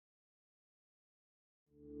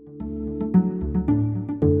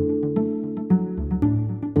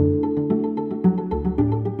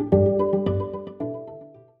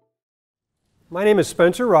My name is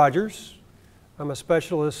Spencer Rogers. I'm a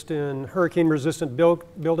specialist in hurricane-resistant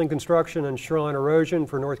building construction and shoreline erosion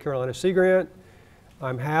for North Carolina Sea Grant.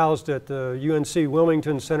 I'm housed at the UNC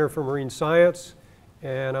Wilmington Center for Marine Science,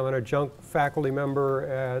 and I'm an adjunct faculty member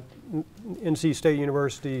at NC State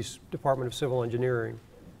University's Department of Civil Engineering.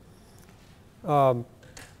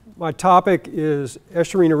 My topic is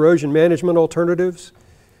estuarine erosion management alternatives,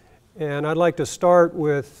 and I'd like to start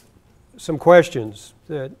with some questions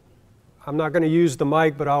that I'm not going to use the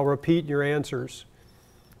mic, but I'll repeat your answers.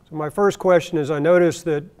 So my first question is, I notice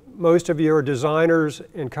that most of you are designers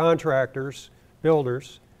and contractors,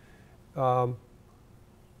 builders. Why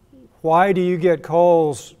do you get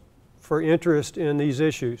calls for interest in these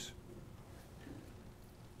issues?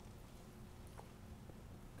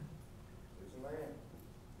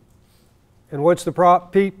 And what's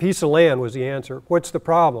the piece of land was the answer. What's the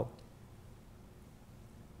problem?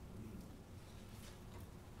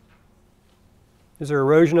 Is there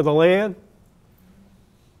erosion of the land?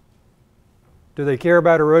 Do they care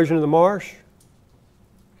about erosion of the marsh?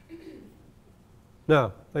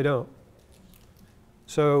 No, they don't.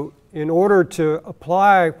 So in order to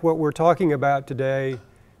apply what we're talking about today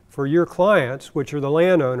for your clients, which are the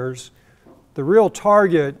landowners, the real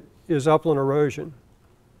target is upland erosion.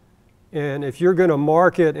 And if you're going to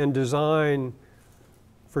market and design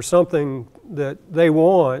for something that they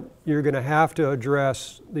want, you're going to have to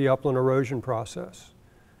address the upland erosion process.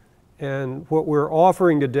 And what we're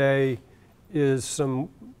offering today is some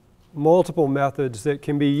multiple methods that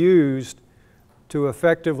can be used to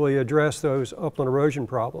effectively address those upland erosion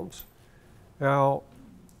problems. Now,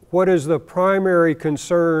 what is the primary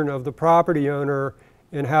concern of the property owner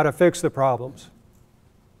in how to fix the problems?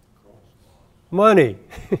 Money.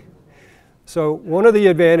 So one of the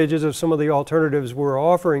advantages of some of the alternatives we're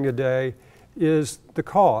offering today is the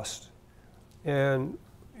cost. And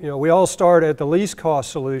we all start at the least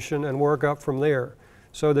cost solution and work up from there.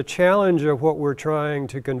 So the challenge of what we're trying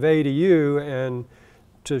to convey to you and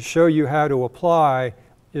to show you how to apply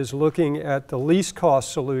is looking at the least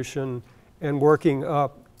cost solution and working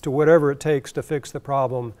up to whatever it takes to fix the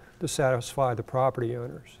problem to satisfy the property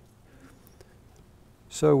owners.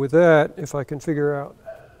 So with that, if I can figure out.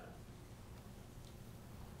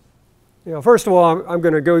 First of all, I'm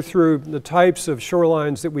going to go through the types of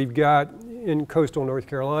shorelines that we've got in coastal North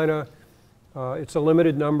Carolina. It's a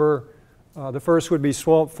limited number. The first would be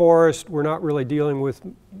swamp forest. We're not really dealing with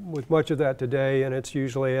much of that today, and it's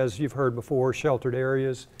usually, as you've heard before, sheltered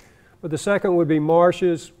areas. But the second would be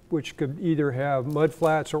marshes, which could either have mud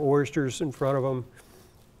flats or oysters in front of them.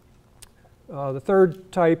 The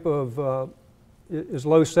third type is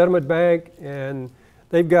low sediment bank, and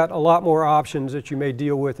they've got a lot more options that you may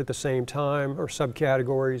deal with at the same time, or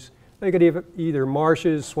subcategories. They could either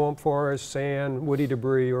marshes, swamp forest, sand, woody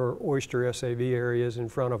debris, or oyster SAV areas in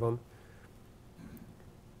front of them.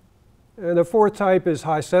 And the fourth type is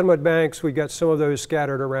high sediment banks. We've got some of those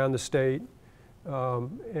scattered around the state.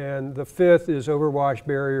 And the fifth is overwash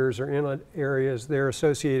barriers or inlet areas. They're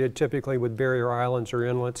associated typically with barrier islands or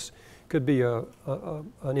inlets. Could be an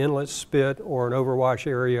inlet spit or an overwash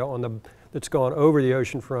area that's gone over the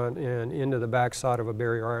oceanfront and into the backside of a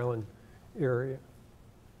barrier island area.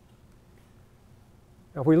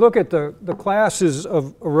 Now, if we look at the classes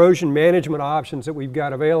of erosion management options that we've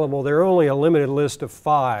got available, there are only a limited list of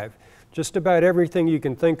 5. Just about everything you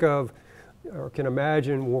can think of or can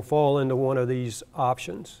imagine will fall into one of these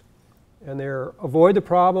options. And they're avoid the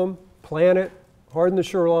problem, plan it, harden the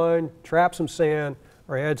shoreline, trap some sand,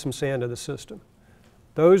 or add some sand to the system.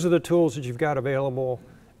 Those are the tools that you've got available,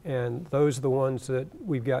 and those are the ones that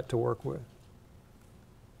we've got to work with.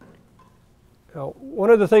 Now, one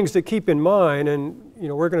of the things to keep in mind, and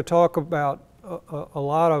we're going to talk about a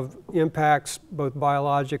lot of impacts, both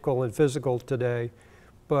biological and physical today,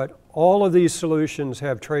 but all of these solutions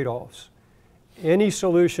have trade-offs. Any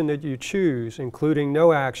solution that you choose, including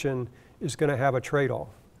no action, is going to have a trade-off.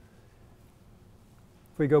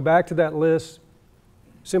 If we go back to that list,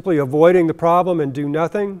 simply avoiding the problem and do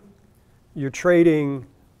nothing, you're trading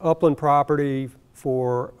upland property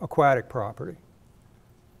for aquatic property.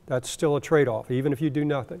 That's still a trade-off, even if you do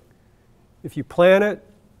nothing. If you plan it,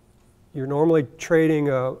 you're normally trading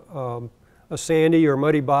a sandy or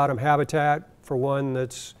muddy bottom habitat for one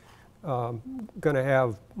that's going to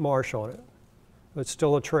have marsh on it. It's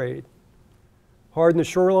still a trade. Harden the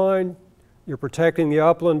shoreline, you're protecting the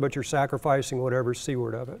upland, but you're sacrificing whatever's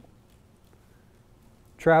seaward of it.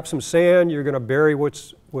 Trap some sand, you're going to bury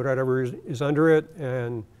whatever is under it,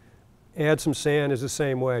 and add some sand is the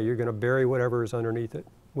same way. You're going to bury whatever is underneath it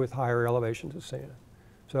with higher elevations of sand.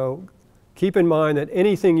 So keep in mind that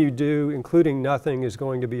anything you do, including nothing, is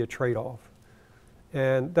going to be a trade-off.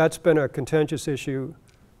 And that's been a contentious issue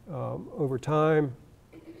over time.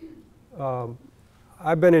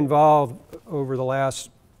 I've been involved over the last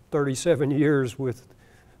 37 years with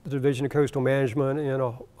the Division of Coastal Management in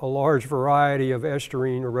a large variety of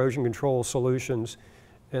estuarine erosion control solutions,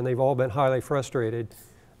 and they've all been highly frustrated.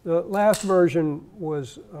 The last version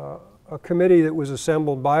was a committee that was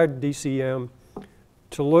assembled by DCM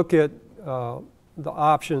to look at the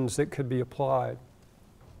options that could be applied.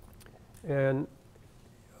 And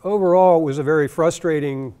overall, it was a very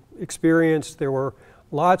frustrating experience. There were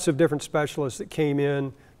lots of different specialists that came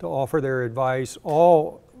in to offer their advice.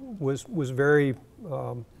 All was very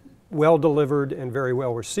well delivered and very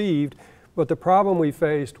well received. But the problem we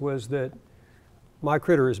faced was that my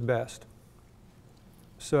critter is best.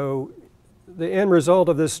 So the end result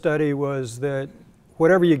of this study was that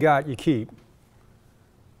whatever you got, you keep.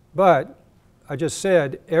 But I just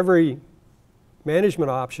said every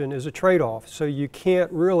management option is a trade-off. So you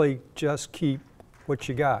can't really just keep what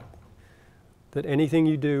you got. That anything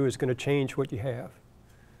you do is going to change what you have.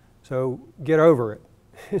 So get over it.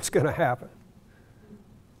 It's going to happen.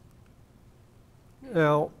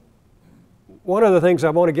 Now, one of the things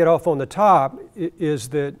I want to get off on the top is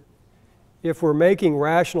that if we're making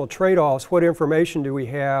rational trade-offs, what information do we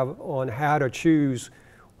have on how to choose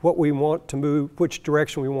what we want to move, which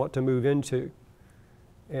direction we want to move into?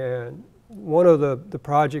 And one of the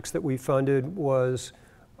projects that we funded was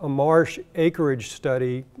a marsh acreage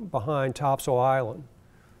study behind Topsail Island.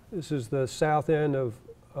 This is the south end of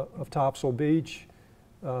Topsail Beach.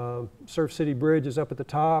 Surf City Bridge is up at the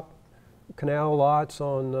top. Canal lots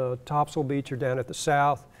on Topsail Beach are down at the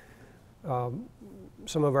south.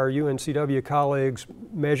 Some of our UNCW colleagues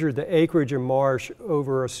measured the acreage of marsh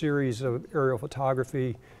over a series of aerial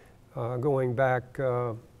photography going back,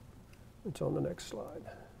 it's on the next slide.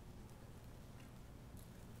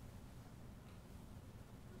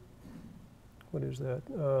 What is that?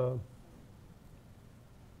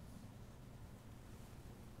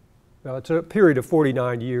 Well, it's a period of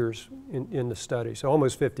 49 years in the study, so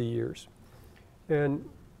almost 50 years. And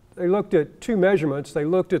they looked at two measurements. They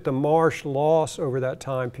looked at the marsh loss over that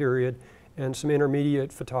time period and some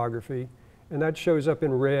intermediate photography. And that shows up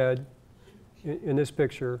in red in this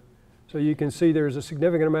picture. So you can see there's a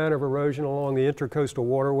significant amount of erosion along the intercoastal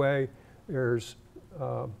waterway. There's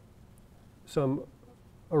some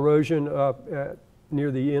erosion up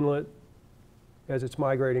near the inlet as it's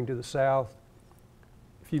migrating to the south.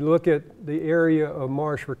 If you look at the area of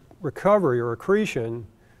marsh recovery or accretion,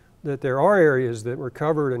 that there are areas that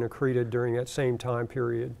recovered and accreted during that same time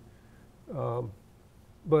period.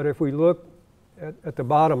 But if we look at the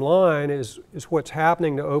bottom line is what's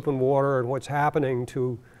happening to open water and what's happening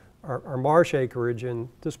to our marsh acreage in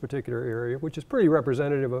this particular area, which is pretty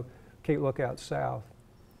representative of Cape Lookout South.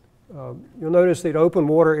 You'll notice that open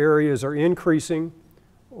water areas are increasing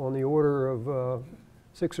on the order of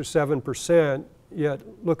 6 or 7%, yet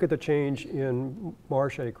look at the change in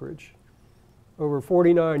marsh acreage. Over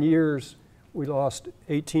 49 years, we lost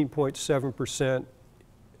 18.7%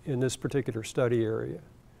 in this particular study area.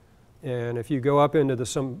 And if you go up into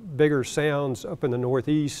some bigger sounds up in the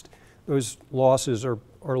northeast, those losses are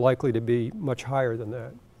likely to be much higher than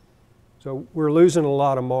that. So we're losing a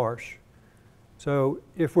lot of marsh. So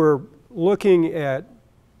if we're looking at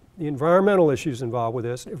the environmental issues involved with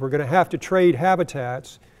this, if we're going to have to trade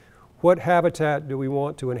habitats, what habitat do we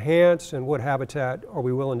want to enhance and what habitat are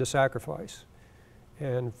we willing to sacrifice?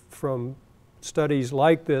 And from studies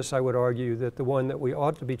like this, I would argue that the one that we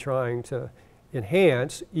ought to be trying to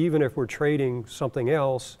enhance, even if we're trading something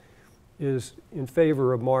else, is in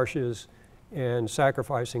favor of marshes and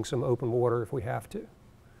sacrificing some open water if we have to.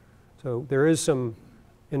 So there is some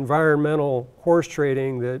environmental horse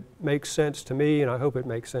trading that makes sense to me, and I hope it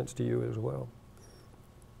makes sense to you as well.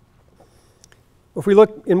 If we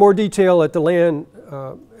look in more detail at the land,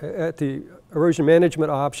 at the erosion management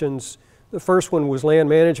options, the first one was land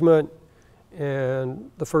management,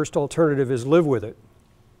 and the first alternative is live with it.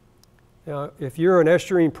 Now, if you're an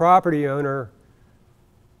estuarine property owner,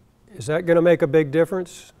 is that going to make a big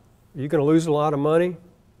difference? Are you going to lose a lot of money?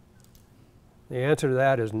 The answer to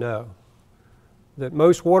that is no. That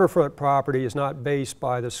most waterfront property is not based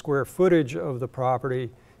by the square footage of the property,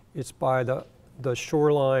 it's by the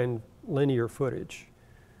shoreline linear footage.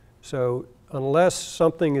 So unless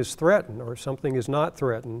something is threatened or something is not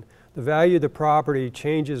threatened, the value of the property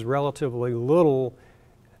changes relatively little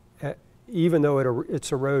even though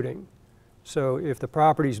it's eroding. So if the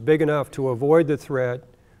property is big enough to avoid the threat,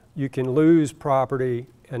 you can lose property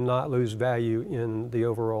and not lose value in the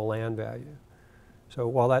overall land value. So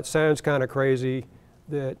while that sounds kind of crazy,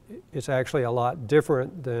 that it's actually a lot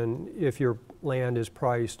different than if your land is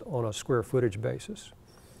priced on a square footage basis.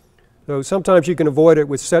 So sometimes you can avoid it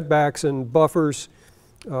with setbacks and buffers.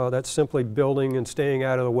 That's simply building and staying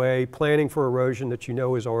out of the way, planning for erosion that you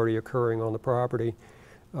know is already occurring on the property.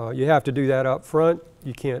 You have to do that up front.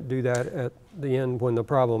 You can't do that at the end when the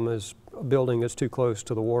problem is a building that's too close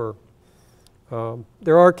to the water.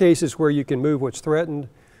 There are cases where you can move what's threatened.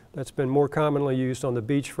 That's been more commonly used on the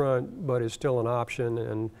beachfront, but is still an option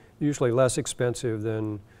and usually less expensive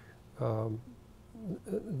than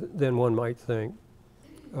one might think.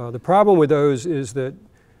 The problem with those is that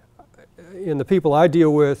in the people I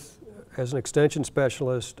deal with as an extension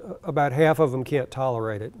specialist, about half of them can't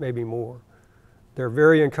tolerate it, maybe more. They're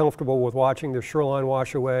very uncomfortable with watching their shoreline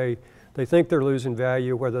wash away. They think they're losing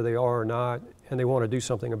value whether they are or not, and they want to do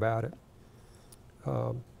something about it.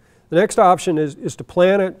 The next option is to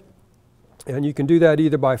plant it, and you can do that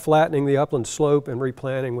either by flattening the upland slope and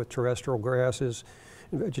replanting with terrestrial grasses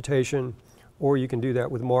and vegetation, or you can do that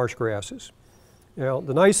with marsh grasses. Now,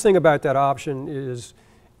 the nice thing about that option is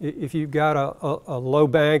if you've got a low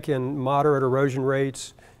bank and moderate erosion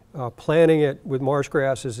rates, planting it with marsh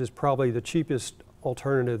grasses is probably the cheapest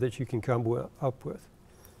alternative that you can come up with.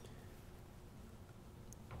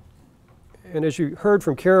 And as you heard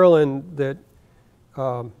from Carolyn, that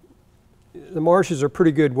the marshes are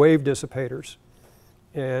pretty good wave dissipators.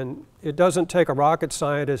 And it doesn't take a rocket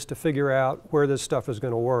scientist to figure out where this stuff is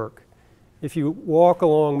going to work. If you walk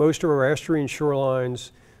along most of our estuarine shorelines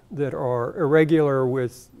that are irregular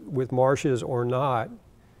with marshes or not,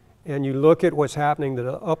 and you look at what's happening to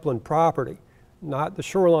the upland property, not the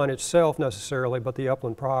shoreline itself necessarily, but the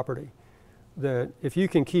upland property, that if you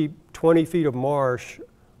can keep 20 feet of marsh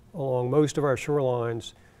along most of our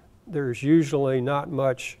shorelines, there's usually not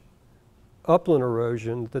much upland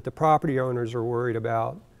erosion that the property owners are worried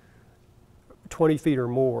about. 20 feet or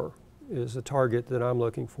more is the target that I'm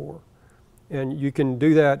looking for. And you can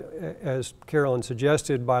do that, as Carolyn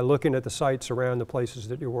suggested, by looking at the sites around the places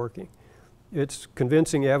that you're working. It's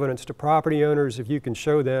convincing evidence to property owners if you can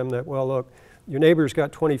show them that, well, look, your neighbor's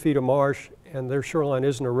got 20 feet of marsh and their shoreline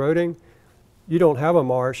isn't eroding. You don't have a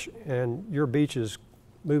marsh and your beach is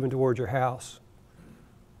moving towards your house.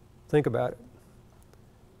 Think about it.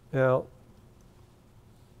 Now,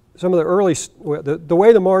 some of the early, the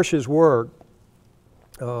way the marshes work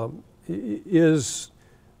is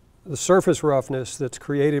the surface roughness that's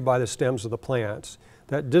created by the stems of the plants.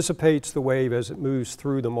 That dissipates the wave as it moves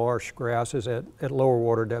through the marsh grasses at lower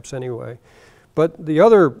water depths anyway. But the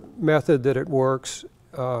other method that it works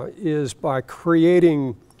is by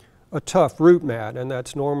creating a tough root mat, and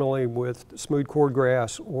that's normally with smooth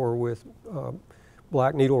cordgrass or with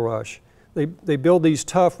black needle rush. They build these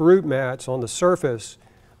tough root mats on the surface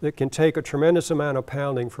that can take a tremendous amount of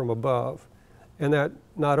pounding from above. And that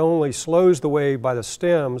not only slows the wave by the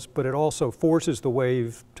stems, but it also forces the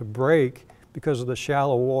wave to break because of the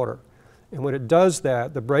shallow water. And when it does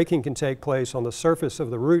that, the breaking can take place on the surface of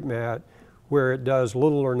the root mat where it does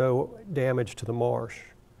little or no damage to the marsh.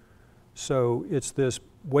 So it's this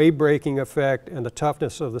wave breaking effect and the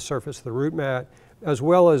toughness of the surface of the root mat, as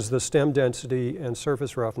well as the stem density and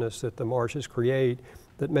surface roughness that the marshes create,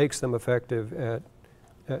 that makes them effective at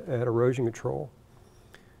erosion control.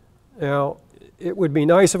 Now, it would be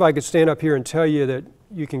nice if I could stand up here and tell you that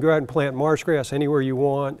you can go out and plant marsh grass anywhere you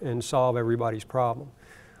want and solve everybody's problem.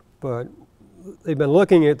 But they've been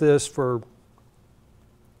looking at this for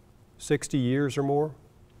 60 years or more.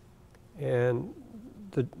 And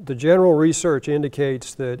the general research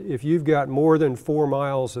indicates that if you've got more than 4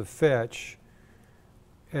 miles of fetch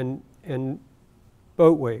and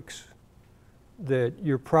boat wakes, that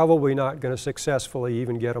you're probably not going to successfully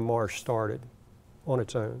even get a marsh started on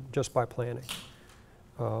its own, just by planting.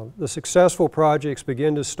 The successful projects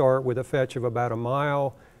begin to start with a fetch of about 1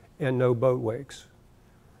 mile and no boat wakes.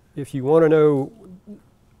 If you want to know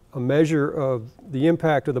a measure of the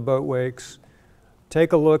impact of the boat wakes,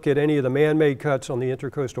 take a look at any of the man-made cuts on the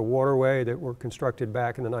Intercoastal Waterway that were constructed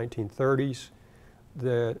back in the 1930s,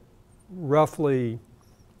 that roughly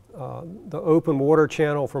the open water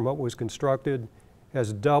channel from what was constructed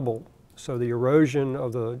has doubled. So the erosion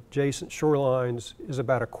of the adjacent shorelines is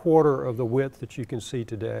about 1/4 of the width that you can see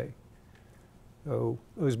today. So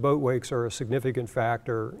those boat wakes are a significant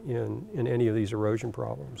factor in any of these erosion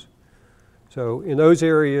problems. So in those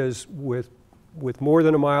areas with more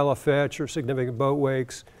than 1 mile of fetch or significant boat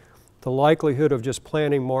wakes, the likelihood of just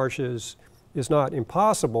planting marshes is not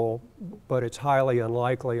impossible, but it's highly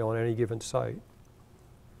unlikely on any given site.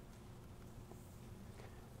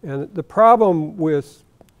 And the problem with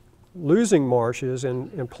losing marshes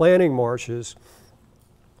and planting marshes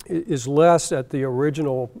is less at the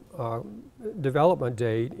original development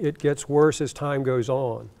date. It gets worse as time goes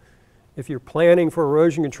on. If you're planning for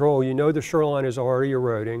erosion control, you know the shoreline is already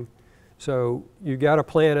eroding, so you got to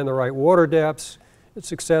plan in the right water depths. It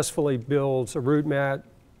successfully builds a root mat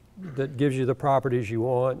that gives you the properties you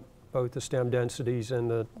want, both the stem densities and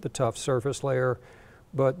the tough surface layer.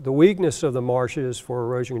 But the weakness of the marshes for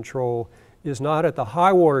erosion control is not at the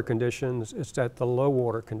high water conditions, it's at the low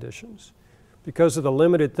water conditions. Because of the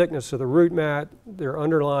limited thickness of the root mat, there are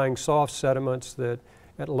underlying soft sediments that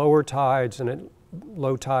at lower tides and at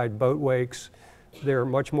low tide boat wakes, they're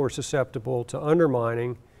much more susceptible to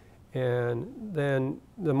undermining, and then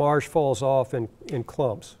the marsh falls off in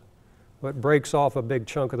clumps. It breaks off a big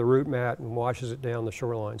chunk of the root mat and washes it down the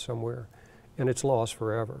shoreline somewhere, and it's lost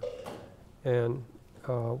forever. And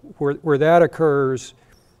where that occurs,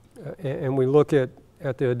 and we look at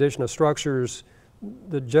the addition of structures,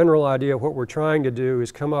 the general idea of what we're trying to do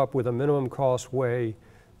is come up with a minimum cost way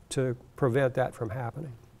to prevent that from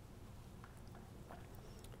happening.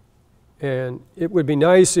 And it would be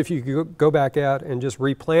nice if you could go back out and just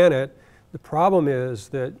replant it. The problem is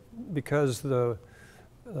that because the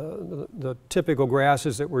typical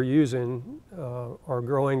grasses that we're using are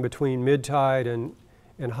growing between mid-tide and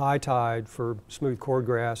high tide for smooth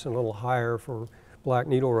cordgrass and a little higher for black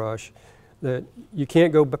needle rush, that you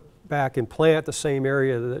can't go back and plant the same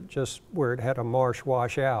area that just where it had a marsh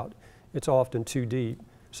wash out. It's often too deep.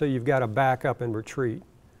 So you've got to back up and retreat.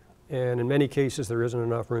 And in many cases, there isn't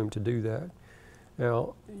enough room to do that.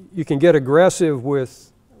 Now, you can get aggressive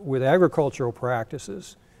with agricultural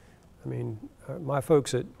practices. I mean, my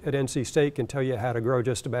folks at NC State can tell you how to grow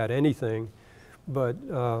just about anything, but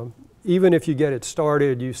even if you get it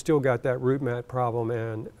started, you still got that root mat problem,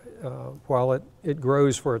 and while it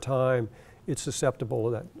grows for a time, it's susceptible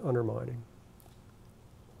to that undermining.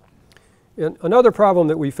 And another problem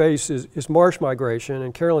that we face is marsh migration,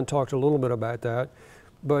 and Carolyn talked a little bit about that.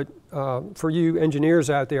 But for you engineers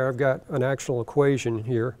out there, I've got an actual equation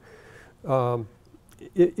here.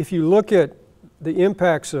 If you look at the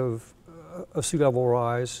impacts of sea level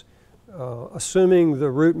rise, assuming the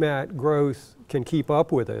root mat growth can keep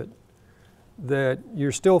up with it, that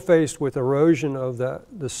you're still faced with erosion of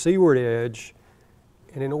the seaward edge,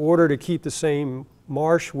 and in order to keep the same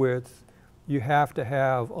marsh width, you have to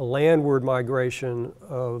have a landward migration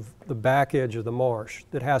of the back edge of the marsh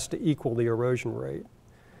that has to equal the erosion rate.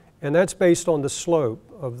 And that's based on the slope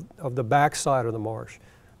of the back side of the marsh,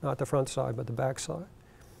 not the front side, but the back side.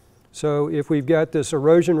 So if we've got this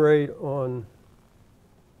erosion rate on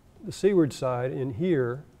the seaward side in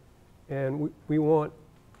here, and we want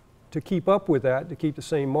to keep up with that, to keep the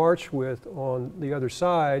same marsh width on the other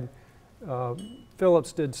side,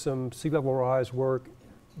 Phillips did some sea level rise work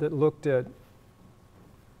that looked at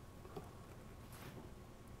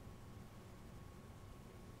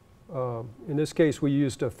in this case, we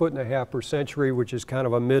used 1.5 feet per century, which is kind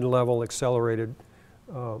of a mid-level accelerated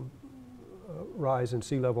rise in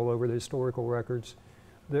sea level over the historical records.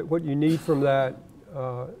 That what you need from that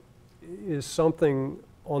is something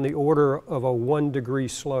on the order of a 1 degree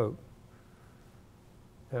slope.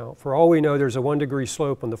 Now, for all we know, there's a 1 degree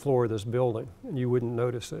slope on the floor of this building, and you wouldn't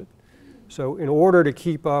notice it. So in order to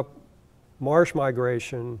keep up marsh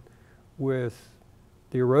migration with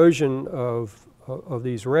the erosion of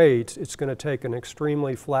these rates, it's going to take an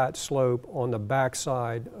extremely flat slope on the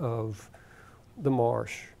backside of the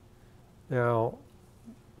marsh. Now,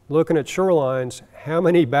 looking at shorelines, how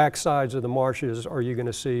many backsides of the marshes are you going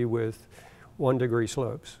to see with 1 degree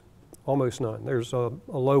slopes? Almost none. There's a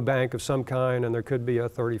low bank of some kind, and there could be a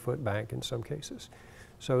 30-foot bank in some cases.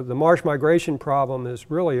 So the marsh migration problem is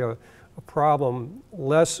really a problem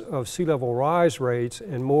less of sea level rise rates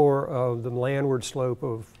and more of the landward slope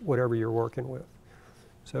of whatever you're working with.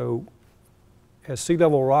 So as sea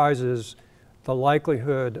level rises, the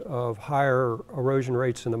likelihood of higher erosion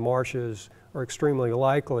rates in the marshes are extremely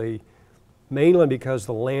likely, mainly because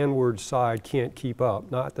the landward side can't keep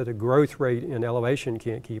up. Not that the growth rate in elevation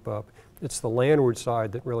can't keep up, it's the landward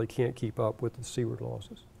side that really can't keep up with the seaward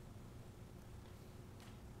losses.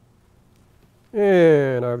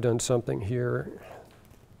 And I've done something here.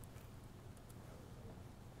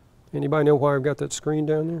 Anybody know why I've got that screen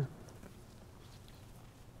down there?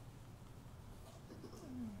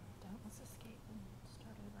 Let's escape and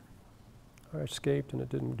start over. I escaped and it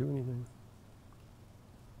didn't do anything.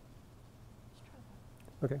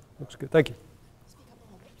 Okay, looks good. Thank you. Speak up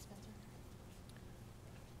a little bit, Spencer.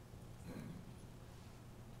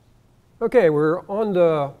 Okay, we're on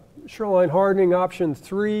the shoreline hardening option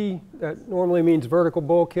 3. That normally means vertical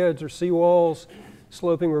bulkheads or seawalls,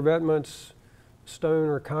 sloping revetments, stone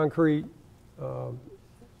or concrete.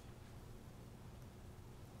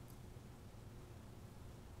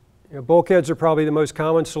 You know, bulkheads are probably the most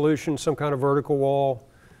common solution, some kind of vertical wall.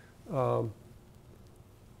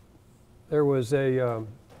 There was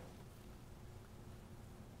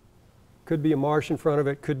could be a marsh in front of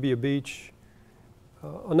it, could be a beach.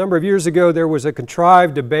 A number of years ago, there was a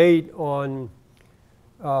contrived debate on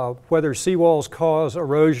whether seawalls cause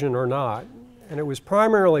erosion or not. And it was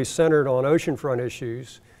primarily centered on oceanfront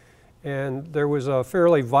issues. And there was a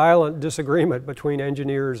fairly violent disagreement between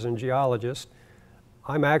engineers and geologists.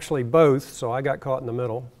 I'm actually both, so I got caught in the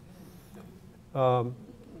middle.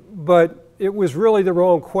 But it was really the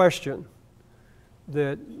wrong question,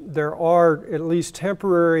 that there are at least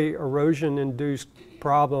temporary erosion-induced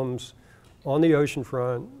problems on the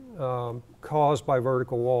oceanfront caused by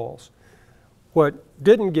vertical walls. What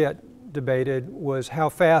didn't get debated was how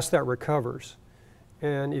fast that recovers.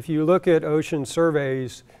 And if you look at ocean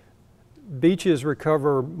surveys, beaches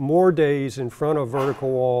recover more days in front of vertical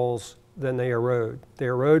walls than they erode. They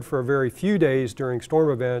erode for a very few days during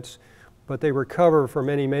storm events, but they recover for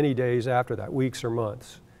many, many days after that, weeks or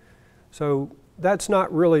months. So that's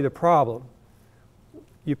not really the problem.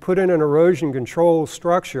 You put in an erosion control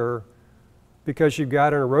structure because you've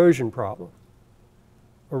got an erosion problem.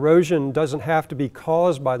 Erosion doesn't have to be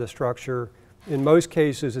caused by the structure. In most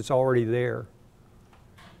cases, it's already there.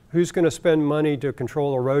 Who's going to spend money to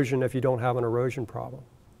control erosion if you don't have an erosion problem?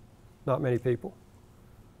 Not many people.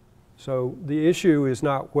 So the issue is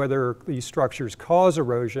not whether these structures cause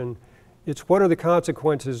erosion, it's what are the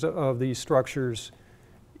consequences of these structures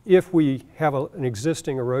if we have an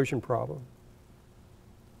existing erosion problem.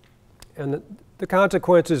 And the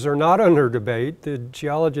consequences are not under debate. The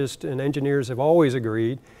geologists and engineers have always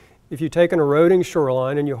agreed. If you take an eroding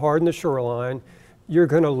shoreline and you harden the shoreline, you're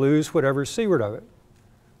going to lose whatever's seaward of it.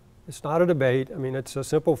 It's not a debate. I mean, it's a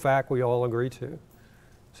simple fact we all agree to.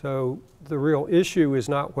 So the real issue is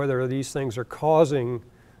not whether these things are causing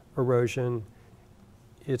erosion.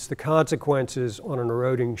 It's the consequences on an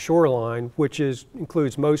eroding shoreline, which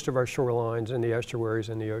includes most of our shorelines in the estuaries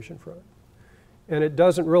and the oceanfront. And it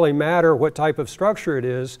doesn't really matter what type of structure it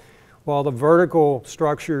is. While the vertical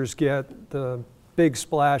structures get the big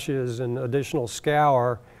splashes and additional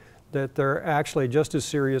scour, that they're actually just as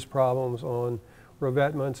serious problems on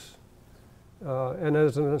revetments. And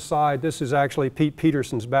as an aside, this is actually Pete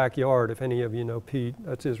Peterson's backyard. If any of you know Pete,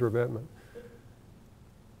 that's his revetment.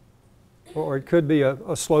 Or it could be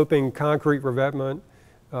a sloping concrete revetment.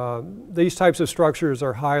 These types of structures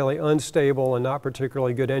are highly unstable and not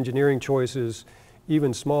particularly good engineering choices.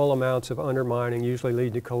 Even small amounts of undermining usually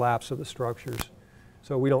lead to collapse of the structures.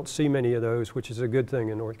 So we don't see many of those, which is a good thing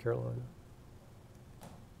in North Carolina.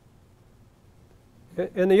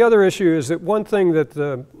 And the other issue is that one thing that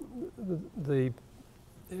the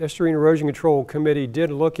Estuarine Erosion Control Committee did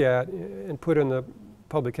look at and put in the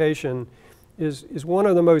publication is one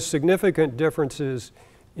of the most significant differences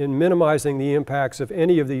in minimizing the impacts of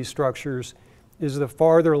any of these structures is the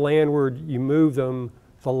farther landward you move them,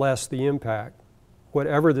 the less the impact,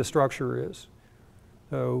 whatever the structure is.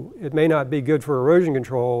 So it may not be good for erosion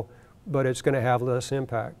control, but it's going to have less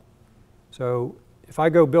impact. So if I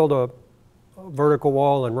go build a vertical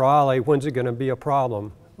wall in Raleigh, when's it going to be a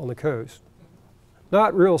problem on the coast?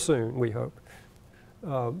 Not real soon, we hope.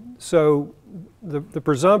 So the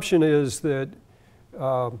presumption is that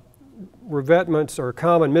revetments, or a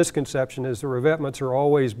common misconception is the revetments are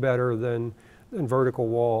always better than vertical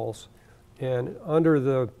walls. And under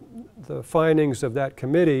the findings of that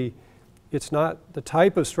committee, it's not the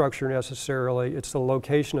type of structure necessarily, it's the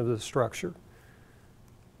location of the structure.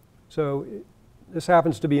 So this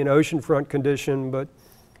happens to be an oceanfront condition, but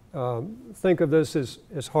think of this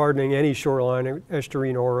as hardening any shoreline,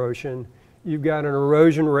 estuarine or ocean. You've got an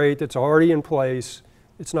erosion rate that's already in place.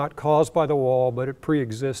 It's not caused by the wall, but it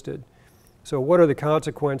pre-existed. So what are the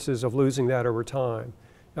consequences of losing that over time?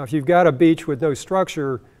 Now, if you've got a beach with no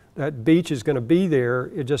structure, that beach is going to be there.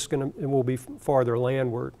 It will be farther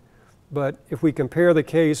landward. But if we compare the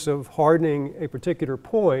case of hardening a particular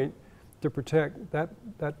point to protect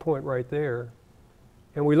that point right there,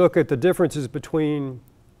 and we look at the differences between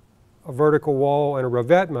a vertical wall and a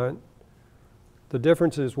revetment, the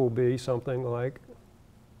differences will be something like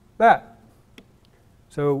that.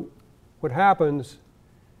 So what happens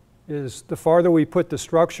is the farther we put the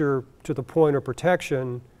structure to the point of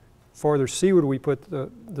protection, farther seaward we put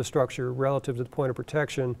the structure relative to the point of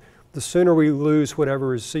protection, the sooner we lose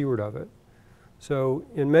whatever is seaward of it. So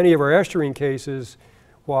in many of our estuarine cases,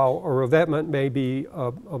 while a revetment may be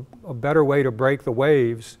a better way to break the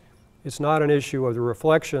waves, it's not an issue of the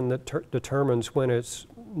reflection that determines when it's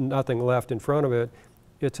nothing left in front of it.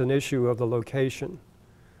 It's an issue of the location.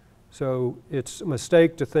 So it's a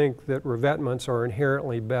mistake to think that revetments are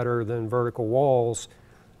inherently better than vertical walls.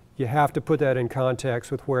 You have to put that in context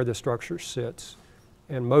with where the structure sits.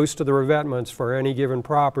 And most of the revetments for any given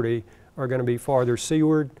property are going to be farther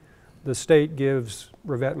seaward. The state gives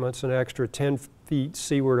revetments an extra 10 feet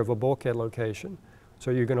seaward of a bulkhead location. So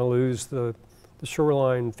you're going to lose the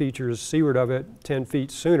shoreline features seaward of it 10 feet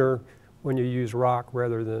sooner when you use rock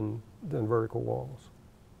rather than vertical walls.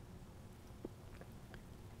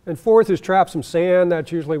 And fourth is trap some sand.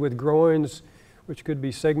 That's usually with groins, which could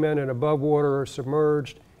be segmented above water or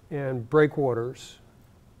submerged, and breakwaters.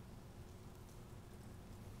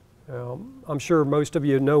 I'm sure most of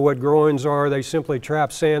you know what groins are. They simply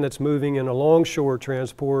trap sand that's moving in a longshore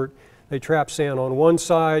transport. They trap sand on one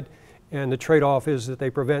side, and the trade-off is that they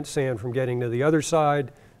prevent sand from getting to the other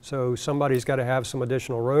side. So somebody's got to have some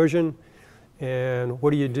additional erosion. And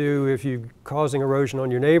what do you do if you're causing erosion on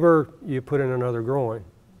your neighbor? You put in another groin.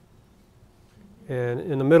 And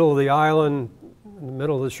in the middle of the island, in the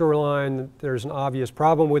middle of the shoreline, there's an obvious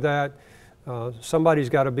problem with that. Somebody's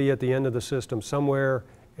got to be at the end of the system somewhere,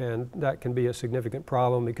 and that can be a significant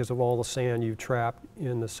problem because of all the sand you've trapped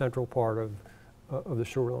in the central part of the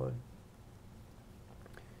shoreline.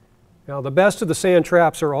 Now, the best of the sand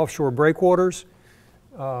traps are offshore breakwaters.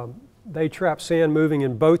 They trap sand moving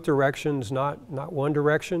in both directions, not one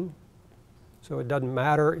direction. So it doesn't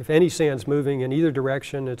matter. If any sand's moving in either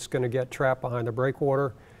direction, it's going to get trapped behind the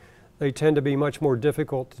breakwater. They tend to be much more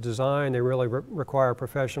difficult to design. They really require a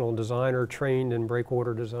professional designer trained in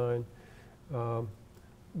breakwater design.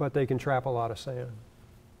 But they can trap a lot of sand.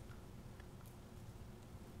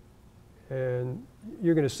 And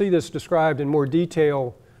you're going to see this described in more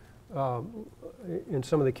detail in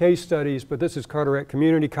some of the case studies, but this is Carteret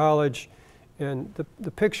Community College. And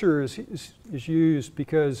the picture is used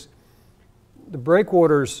because the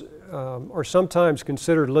breakwaters are sometimes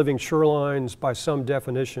considered living shorelines by some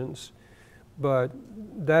definitions, but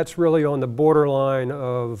that's really on the borderline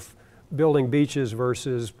of building beaches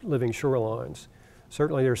versus living shorelines.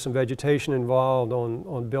 Certainly there's some vegetation involved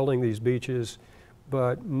on building these beaches,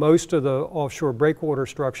 but most of the offshore breakwater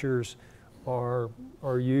structures are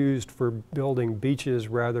used for building beaches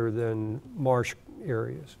rather than marsh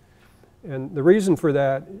areas. And the reason for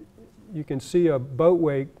that, you can see a boat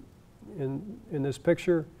wake in this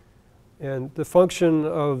picture, and the function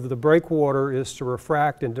of the breakwater is to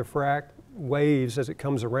refract and diffract waves as it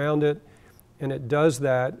comes around it, and it does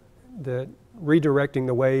that redirecting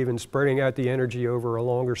the wave and spreading out the energy over a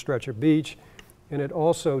longer stretch of beach, and it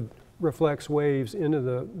also reflects waves into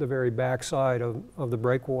the very backside of the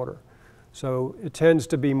breakwater. So it tends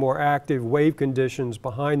to be more active wave conditions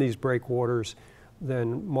behind these breakwaters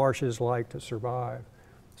than marshes like to survive.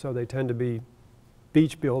 So they tend to be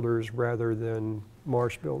beach builders rather than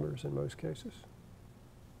marsh builders in most cases.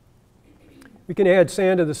 We can add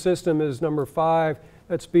sand to the system as number 5.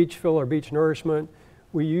 That's beach fill or beach nourishment.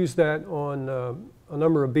 We use that on a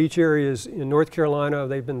number of beach areas in North Carolina.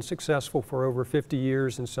 They've been successful for over 50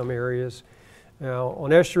 years in some areas. Now,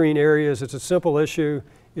 on estuarine areas, it's a simple issue.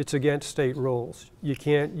 It's against state rules. You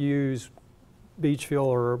can't use beach fill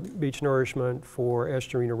or beach nourishment for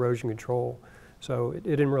estuarine erosion control. So it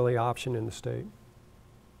isn't really an option in the state.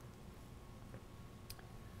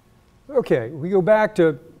 Okay, we go back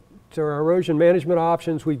to our erosion management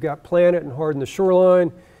options. We've got plan it and harden the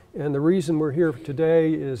shoreline. And the reason we're here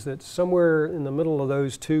today is that somewhere in the middle of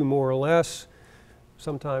those two, more or less,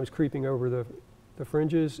 sometimes creeping over the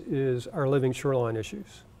fringes, is our living shoreline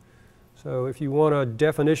issues. So if you want a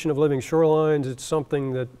definition of living shorelines, it's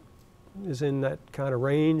something that is in that kind of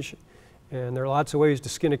range. And there are lots of ways to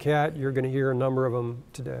skin a cat. You're going to hear a number of them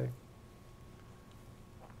today.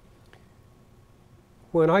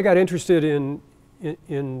 When I got interested in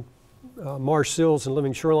marsh sills and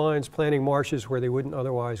living shorelines, planting marshes where they wouldn't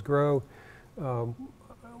otherwise grow,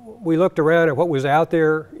 we looked around at what was out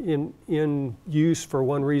there in use for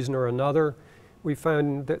one reason or another. We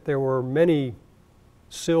found that there were many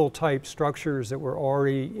sill-type structures that were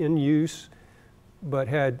already in use but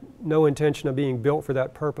had no intention of being built for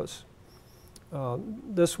that purpose.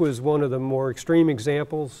 This was one of the more extreme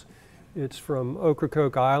examples. It's from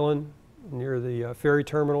Ocracoke Island near the ferry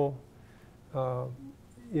terminal.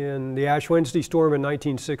 In the Ash Wednesday storm in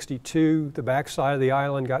 1962, the backside of the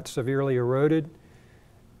island got severely eroded.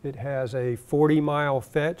 It has a 40-mile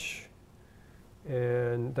fetch,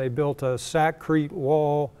 and they built a sackcrete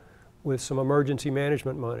wall with some emergency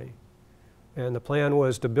management money. And the plan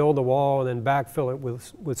was to build the wall and then backfill it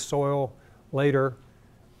with soil later.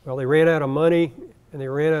 Well, they ran out of money, and they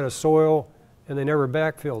ran out of soil, and they never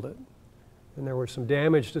backfilled it. And there was some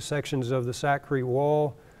damage to sections of the sackcrete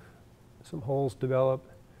wall. Some holes developed.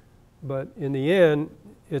 But in the end,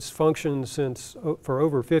 it's functioned for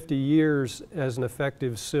over 50 years as an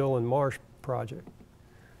effective sill and marsh project.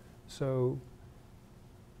 So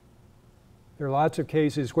there are lots of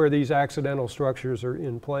cases where these accidental structures are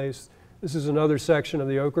in place. This is another section of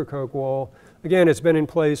the Ocracoke Wall. Again, it's been in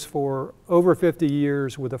place for over 50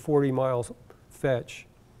 years with a 40-mile fetch.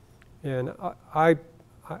 And I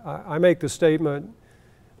make the statement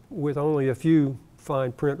with only a few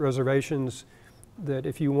fine print reservations that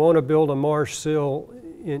if you want to build a marsh sill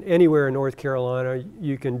anywhere in North Carolina,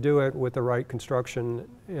 you can do it with the right construction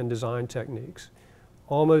and design techniques.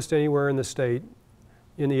 Almost anywhere in the state,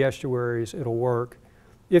 in the estuaries, it'll work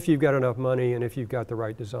if you've got enough money and if you've got the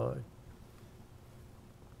right design.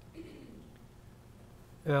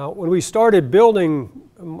 Now, when we started building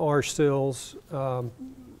marsh sills,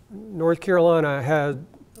 North Carolina had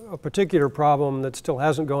a particular problem that still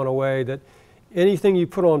hasn't gone away, that anything you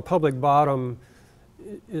put on public bottom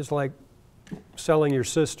is like selling your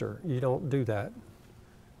sister. You don't do that.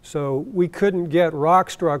 So we couldn't get rock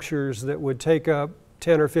structures that would take up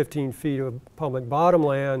 10 or 15 feet of public bottom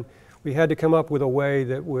land. We had to come up with a way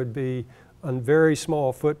that would be a very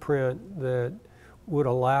small footprint that would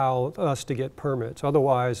allow us to get permits.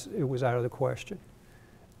 Otherwise, it was out of the question.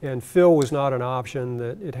 And fill was not an option,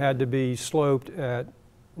 that it had to be sloped at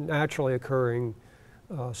naturally occurring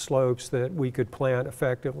slopes that we could plant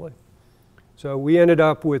effectively. So we ended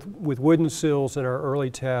up with wooden sills in our early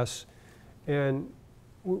tests, and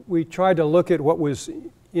we tried to look at what was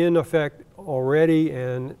in effect already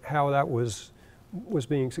and how that was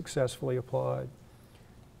being successfully applied.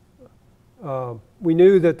 We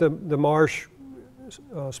knew that the marsh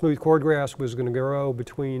smooth cordgrass was going to grow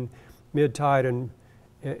between mid-tide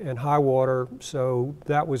and high water, so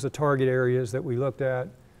that was the target areas that we looked at.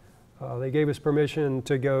 They gave us permission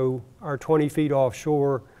to go our 20 feet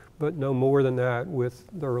offshore, but no more than that with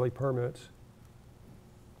the early permits.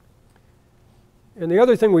 And the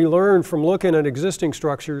other thing we learned from looking at existing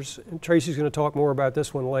structures, and Tracy's going to talk more about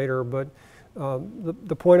this one later, but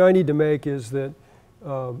the point I need to make is that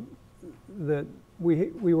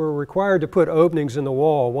we were required to put openings in the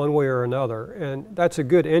wall one way or another, and that's a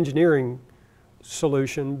good engineering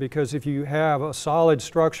solution, because if you have a solid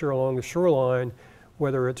structure along the shoreline,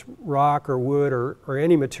 whether it's rock or wood or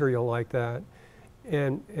any material like that,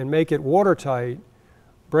 and make it watertight,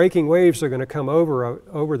 breaking waves are going to come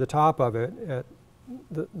over the top of it at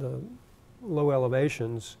the low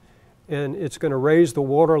elevations, and it's going to raise the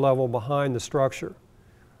water level behind the structure.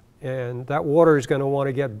 And that water is going to want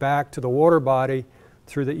to get back to the water body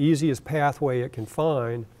through the easiest pathway it can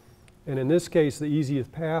find. And in this case, the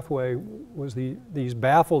easiest pathway was these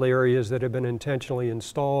baffled areas that have been intentionally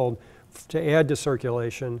installed to add to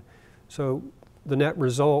circulation. So the net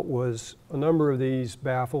result was a number of these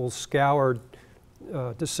baffles scoured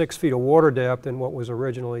to 6 feet of water depth in what was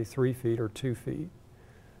originally 3 feet or 2 feet.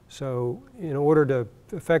 So in order to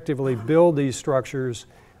effectively build these structures,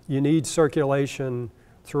 you need circulation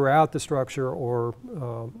throughout the structure or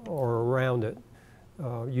around it.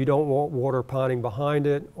 You don't want water ponding behind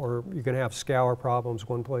it, or you're going to have scour problems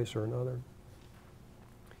one place or another.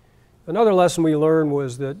 Another lesson we learned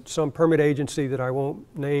was that some permit agency that I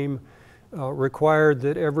won't name required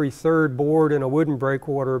that every third board in a wooden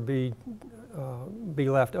breakwater be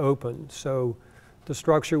left open. So the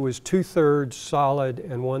structure was 2/3 solid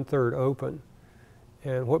and 1/3 open.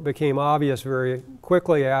 And what became obvious very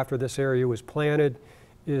quickly after this area was planted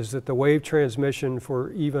is that the wave transmission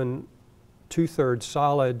for even 2/3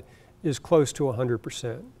 solid is close to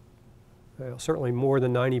 100%. Certainly more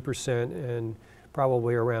than 90%, and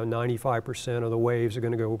probably around 95% of the waves are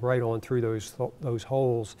going to go right on through those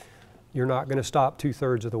holes. You're not going to stop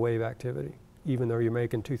 2/3 of the wave activity, even though you're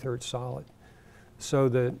making 2/3 solid. So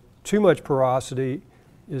that too much porosity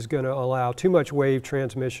is going to allow too much wave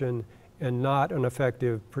transmission and not an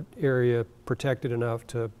effective area protected enough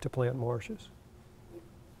to plant marshes.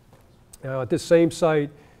 Now at this same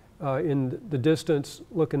site, in the distance,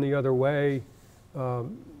 looking the other way,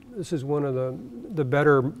 this is one of the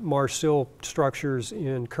better marsh sill structures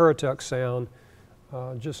in Currituck Sound,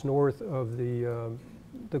 just north of the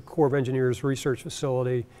Corps of Engineers research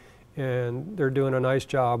facility, and they're doing a nice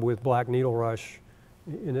job with black needle rush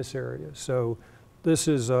in this area. So this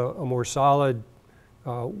is a more solid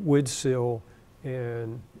wood sill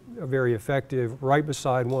and a very effective, right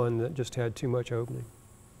beside one that just had too much opening.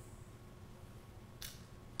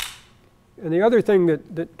 And the other thing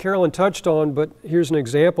that Carolyn touched on, but here's an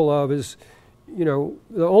example of, is, you know,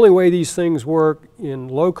 the only way these things work in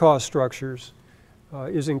low-cost structures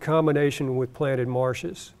is in combination with planted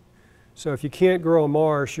marshes. So if you can't grow a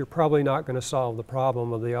marsh, you're probably not going to solve the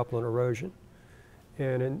problem of the upland erosion.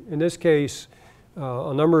 And in this case,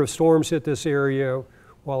 a number of storms hit this area.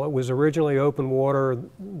 While it was originally open water,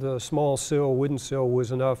 the small sill, wooden sill,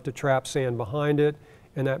 was enough to trap sand behind it,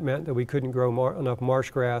 and that meant that we couldn't grow enough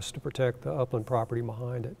marsh grass to protect the upland property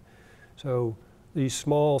behind it. So these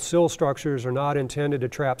small sill structures are not intended to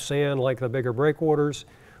trap sand like the bigger breakwaters.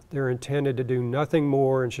 They're intended to do nothing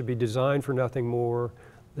more and should be designed for nothing more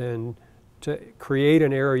than to create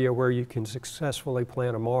an area where you can successfully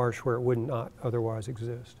plant a marsh where it would not otherwise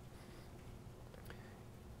exist.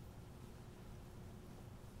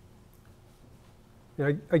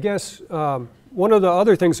 I guess one of the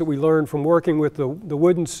other things that we learned from working with the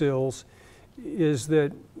wooden sills is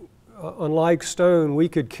that unlike stone, we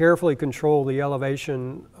could carefully control the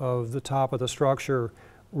elevation of the top of the structure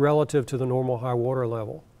relative to the normal high water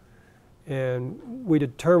level. And we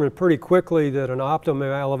determined pretty quickly that an optimum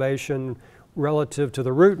elevation relative to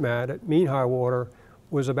the root mat at mean high water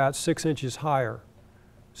was about 6 inches higher,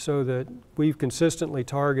 so that we've consistently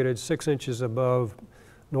targeted 6 inches above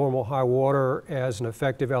normal high water as an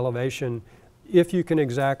effective elevation if you can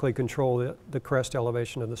exactly control the crest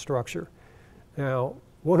elevation of the structure. Now,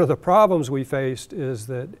 one of the problems we faced is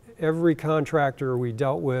that every contractor we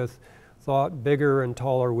dealt with thought bigger and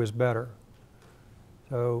taller was better.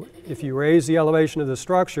 So if you raise the elevation of the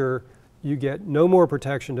structure, you get no more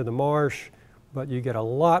protection to the marsh, but you get a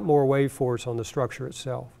lot more wave force on the structure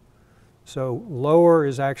itself. So lower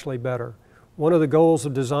is actually better. One of the goals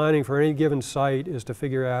of designing for any given site is to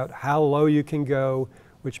figure out how low you can go,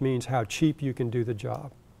 which means how cheap you can do the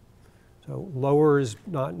job. So lower is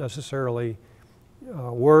not necessarily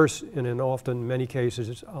worse, and in often many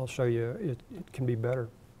cases, I'll show you, it can be better.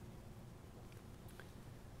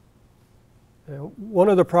 Now, one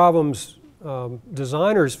of the problems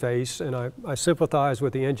designers face, and I sympathize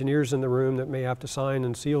with the engineers in the room that may have to sign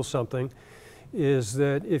and seal something, is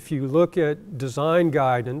that if you look at design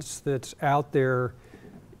guidance that's out there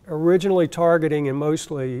originally targeting in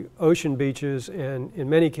mostly ocean beaches and in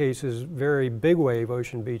many cases very big wave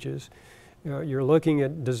ocean beaches, you're looking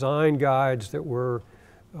at design guides that were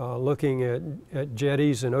looking at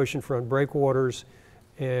jetties and oceanfront breakwaters,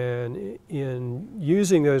 and in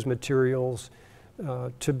using those materials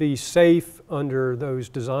to be safe under those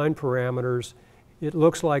design parameters, it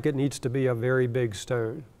looks like it needs to be a very big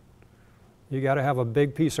stone. You got to have a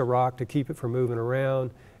big piece of rock to keep it from moving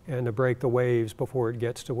around and to break the waves before it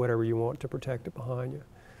gets to whatever you want to protect it behind you.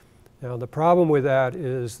 Now, the problem with that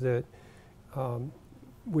is that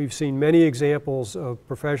we've seen many examples of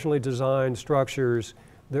professionally designed structures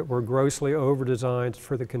that were grossly over-designed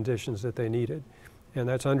for the conditions that they needed. And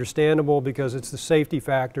that's understandable because it's the safety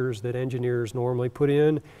factors that engineers normally put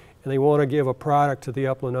in, and they want to give a product to the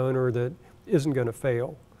upland owner that isn't going to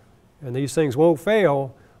fail. And these things won't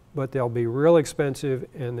fail, but they'll be real expensive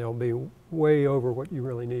and they'll be way over what you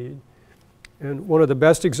really need. And one of the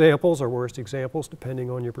best examples, or worst examples, depending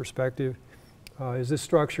on your perspective, is this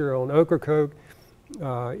structure on Ocracoke.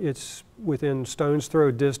 It's within stone's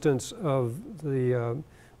throw distance of the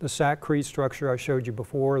Sac Creek structure I showed you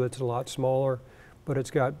before that's a lot smaller, but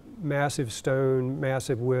it's got massive stone,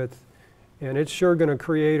 massive width, and it's sure going to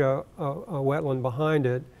create a wetland behind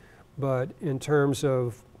it, but in terms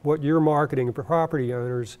of what you're marketing to property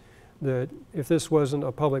owners, that if this wasn't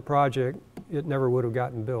a public project, it never would have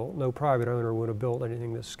gotten built. No private owner would have built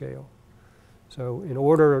anything this scale. So in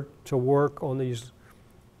order to work on these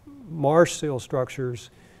marsh seal structures,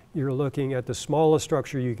 you're looking at the smallest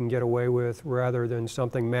structure you can get away with rather than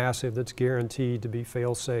something massive that's guaranteed to be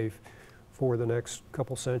fail-safe for the next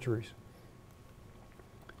couple centuries.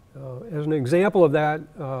 As an example of that,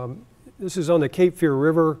 this is on the Cape Fear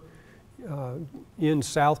River in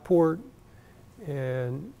Southport,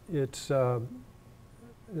 and it's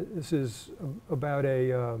this is about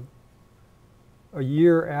a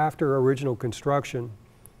year after original construction,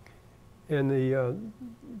 and the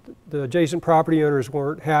adjacent property owners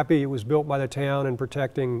weren't happy. It was built by the town and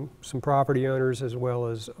protecting some property owners as well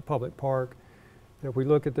as a public park. And if we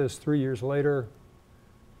look at this 3 years later,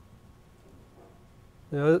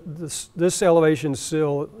 this elevation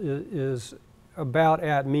sill is about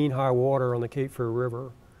at mean high water on the Cape Fear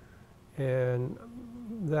River, and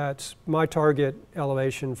that's my target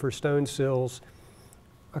elevation for stone sills.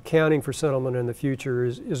 Accounting for settlement in the future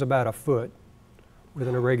is about a foot with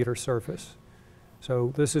an irregular surface.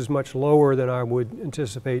 So this is much lower than I would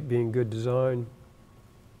anticipate being good design.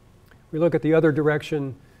 We look at the other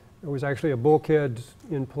direction. There was actually a bulkhead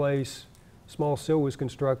in place. Small sill was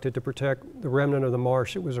constructed to protect the remnant of the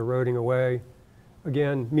marsh that was eroding away.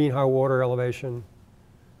 Again, mean high water elevation,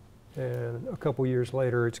 and a couple years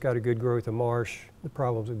later it's got a good growth of marsh. The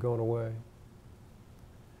problems have gone away.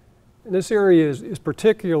 And this area is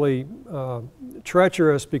particularly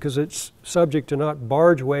treacherous because it's subject to not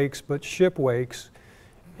barge wakes but ship wakes,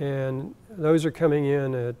 and those are coming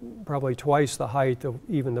in at probably twice the height of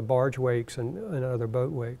even the barge wakes and other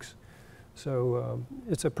boat wakes. So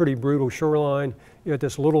it's a pretty brutal shoreline, yet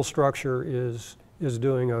this little structure is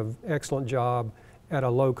doing an excellent job at a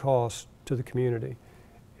low cost to the community.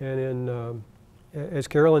 And as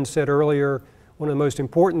Carolyn said earlier, one of the most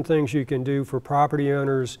important things you can do for property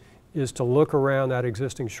owners is to look around that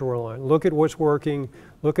existing shoreline. Look at what's working,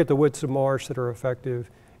 look at the widths of marsh that are effective,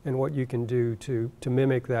 and what you can do to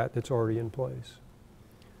mimic that's already in place.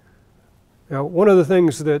 Now, one of the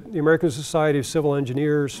things that the American Society of Civil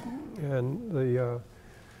Engineers and the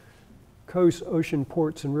Coast, Ocean,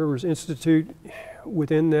 Ports, and Rivers Institute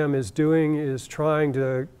within them is doing is trying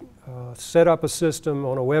to set up a system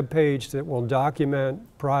on a web page that will document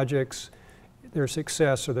projects, their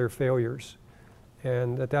success or their failures.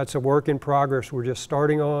 And that's a work in progress we're just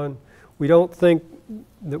starting on. We don't think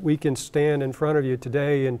that we can stand in front of you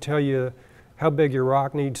today and tell you how big your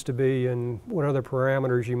rock needs to be and what other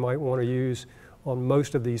parameters you might want to use on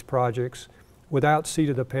most of these projects without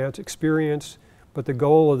seat-of-the-pants experience. But the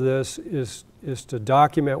goal of this is to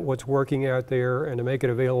document what's working out there and to make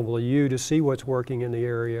it available to you to see what's working in the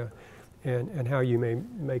area and how you may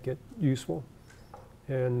make it useful.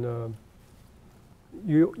 And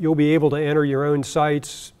you'll be able to enter your own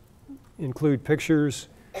sites, include pictures.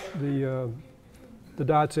 The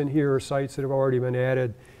dots in here are sites that have already been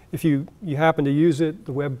added. If you happen to use it,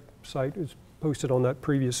 the website is posted on that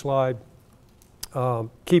previous slide.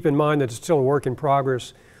 Keep in mind that it's still a work in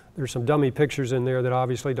progress. There's some dummy pictures in there that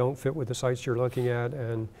obviously don't fit with the sites you're looking at,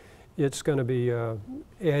 and it's going to be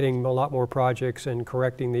adding a lot more projects and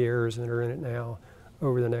correcting the errors that are in it now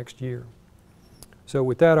over the next year. So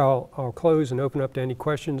with that, I'll close and open up to any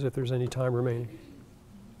questions if there's any time remaining.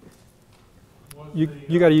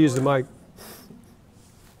 You got to use the mic.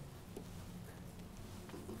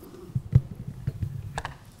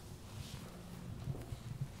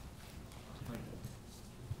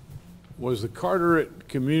 Was the Carteret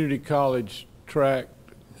Community College track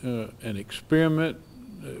an experiment?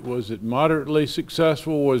 Was it moderately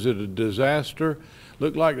successful? Was it a disaster?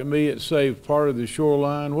 Looked like to me it saved part of the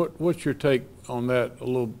shoreline. What's your take on that a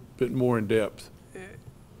little bit more in depth?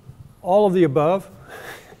 All of the above.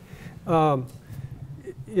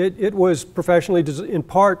 It was in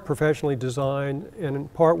part professionally designed, and in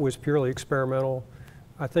part was purely experimental.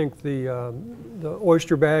 I think the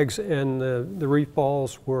oyster bags and the reef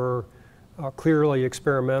balls were clearly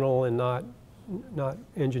experimental and not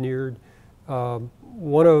engineered.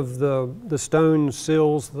 One of the stone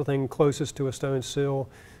sills, the thing closest to a stone sill,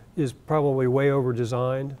 is probably way over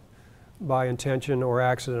designed by intention or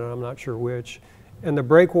accident, I'm not sure which. And the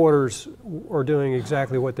breakwaters are doing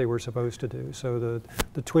exactly what they were supposed to do. So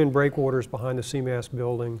the twin breakwaters behind the CMAS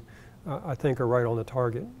building, I think, are right on the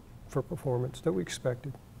target for performance that we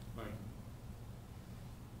expected.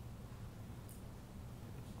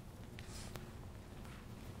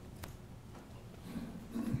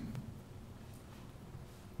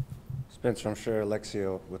 Spencer, I'm sure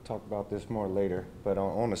Alexia will talk about this more later, but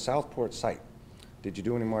on the Southport site, did you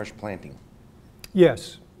do any marsh planting?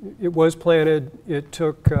 Yes, it was planted. It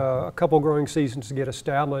took a couple growing seasons to get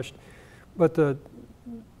established, but the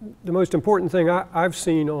most important thing I've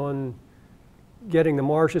seen on getting the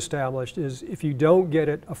marsh established is if you don't get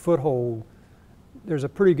it a foothold, there's a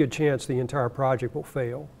pretty good chance the entire project will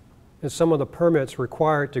fail. And some of the permits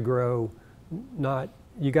require it to grow,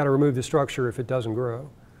 you got to remove the structure if it doesn't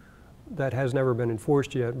grow. That has never been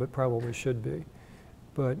enforced yet, but probably should be.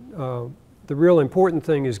 But the real important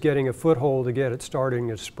thing is getting a foothold to get it starting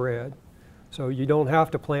to spread. So you don't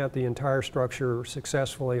have to plant the entire structure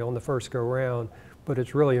successfully on the first go round, but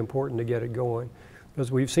it's really important to get it going.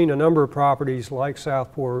 Because we've seen a number of properties like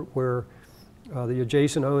Southport where the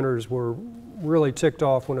adjacent owners were really ticked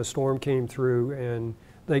off when a storm came through and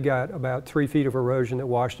they got about 3 feet of erosion that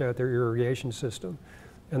washed out their irrigation system.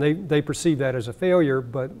 And they perceived that as a failure,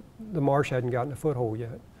 but the marsh hadn't gotten a foothold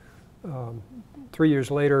yet. 3 years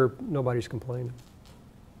later, nobody's complaining.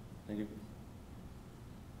 Thank you.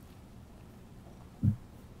 Any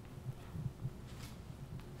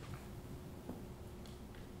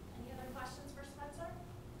other questions for Spencer?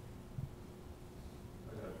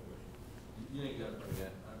 I got a question. You ain't got to bring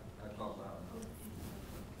that. I talk about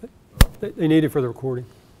it. They need it for the recording.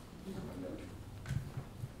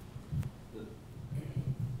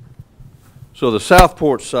 So the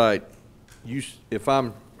Southport site, if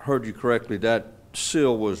I'm heard you correctly, that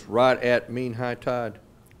sill was right at mean high tide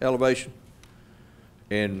elevation.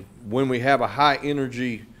 And when we have a high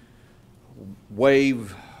energy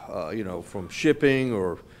wave you know, from shipping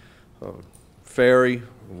or ferry,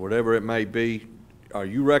 whatever it may be, are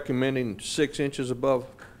you recommending 6 inches above?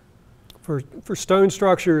 For stone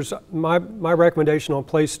structures, my recommendation on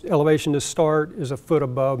place elevation to start is a foot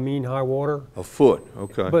above mean high water. A foot,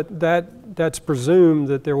 okay. But that's presumed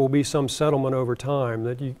that there will be some settlement over time,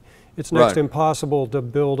 that it's next Right. to impossible to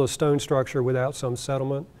build a stone structure without some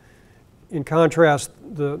settlement. In contrast,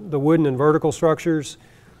 the wooden and vertical structures,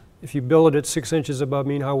 if you build it at 6 inches above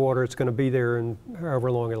mean high water, it's going to be there and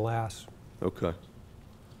however long it lasts. Okay.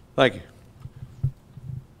 Thank you.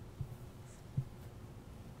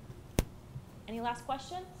 Any last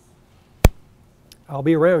questions? I'll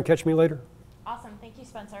be around. Catch me later. Awesome. Thank you,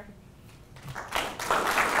 Spencer.